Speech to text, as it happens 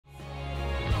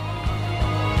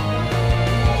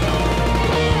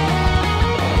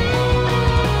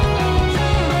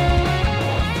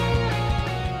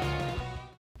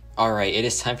Alright, it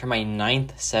is time for my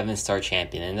 9th 7-star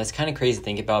champion, and that's kind of crazy to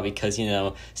think about because,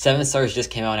 7 stars just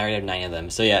came out and I already have 9 of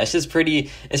them. So yeah, it's pretty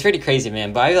crazy,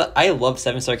 man. But I love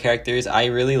 7-star characters. I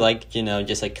really like,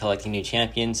 just like collecting new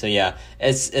champions. So yeah,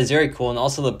 it's very cool, and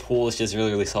also the pool is just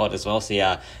really solid as well. So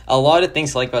yeah, a lot of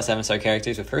things to like about 7-star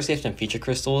characters, but first we have some feature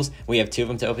crystals. We have 2 of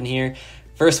them to open here.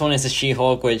 First one is the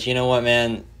She-Hulk, which, you know what,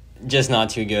 man? Just not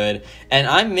too good. And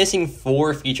I'm missing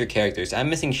 4 feature characters.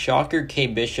 I'm missing Shocker,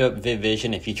 Kate Bishop,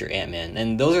 Vision, and Future Ant-Man.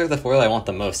 And those are the 4 that I want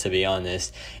the most, to be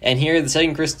honest. And here, the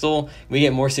second crystal, we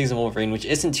get more Season Wolverine, which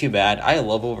isn't too bad. I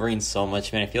love Wolverine so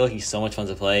much, man. I feel like he's so much fun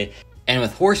to play. And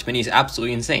with Horseman, he's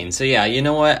absolutely insane. So yeah, you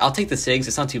know what? I'll take the SIGs.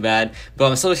 It's not too bad. But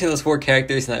I'm still missing those 4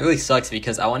 characters, and that really sucks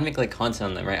because I want to make like content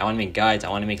on them, right? I want to make guides. I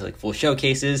want to make like full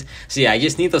showcases. So yeah, I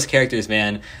just need those characters,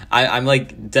 man. I'm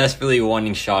like desperately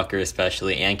wanting Shocker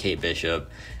especially, and Kate Bishop.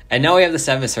 And now we have the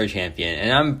 7-star champion.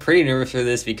 And I'm pretty nervous for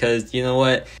this because, you know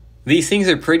what? These things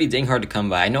are pretty dang hard to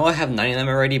come by. I know I have 9 of them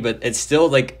already, but it's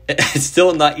still it's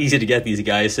still not easy to get these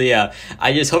guys. So yeah,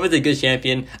 I just hope it's a good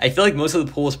champion. I feel like most of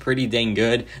the pool is pretty dang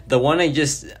good. The one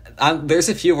there's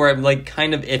a few where I'm like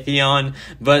kind of iffy on,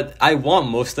 but I want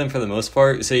most of them for the most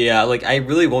part. So yeah, like I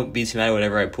really won't be too mad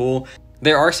whenever I pull.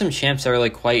 There are some champs that are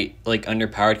like quite like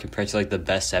underpowered compared to like the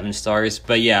best 7 stars,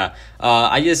 but yeah,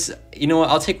 you know what,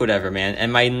 I'll take whatever, man.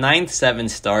 And my 9th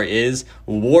 7-star is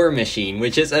War Machine,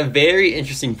 which is a very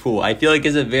interesting pool. I feel like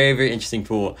it's a very interesting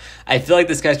pool. I feel like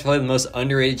this guy's probably the most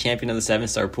underrated champion of the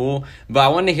 7-star pool, but I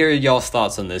want to hear y'all's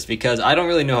thoughts on this because I don't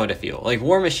really know how to feel. Like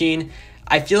War Machine,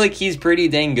 I feel like he's pretty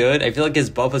dang good. I feel like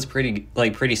his buff is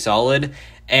pretty solid.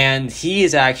 And he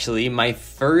is actually my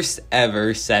first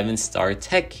ever 7-star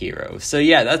tech hero. So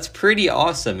yeah, that's pretty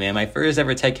awesome, man. My first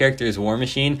ever tech character is War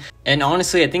Machine. And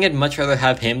honestly, I think I'd much rather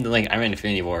have him than like Iron Man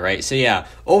Infinity War, right? So yeah,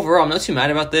 overall, I'm not too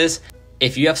mad about this.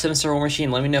 If you have 7-star War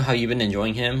Machine, let me know how you've been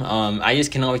enjoying him. I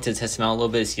just cannot wait to test him out a little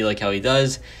bit, see like how he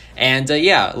does. And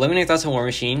yeah, let me know your thoughts on War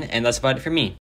Machine. And that's about it for me.